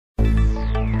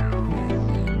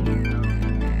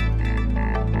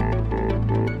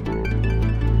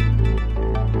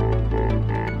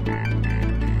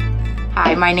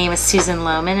Hi, my name is Susan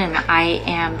Loman, and I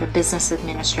am the business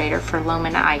administrator for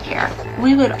Loman Eyecare.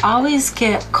 We would always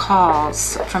get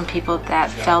calls from people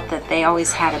that felt that they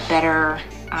always had a better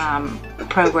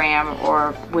program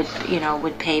or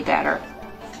would pay better.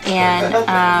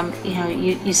 And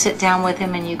you sit down with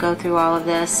them and you go through all of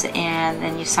this, and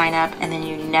then you sign up, and then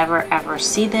you never ever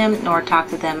see them nor talk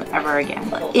to them ever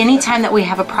again. Anytime that we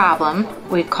have a problem,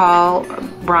 we call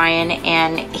Brian,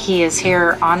 and he is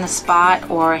here on the spot,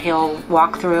 or he'll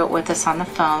walk through it with us on the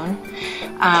phone.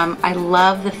 I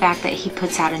love the fact that he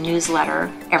puts out a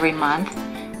newsletter every month.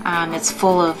 It's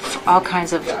full of all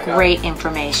kinds of great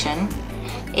information.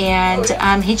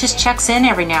 And he just checks in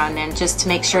every now and then just to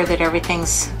make sure that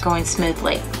everything's going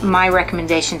smoothly. My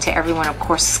recommendation to everyone, of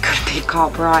course, is going to be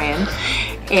call Brian,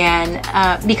 and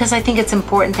because I think it's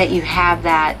important that you have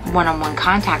that one-on-one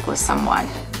contact with someone.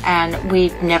 And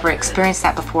we've never experienced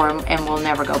that before, and we'll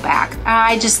never go back.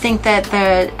 I just think that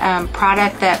the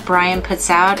product that Brian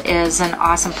puts out is an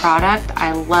awesome product.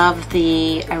 I love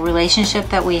the relationship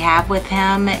that we have with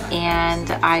him,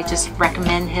 and I just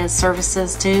recommend his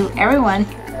services to everyone.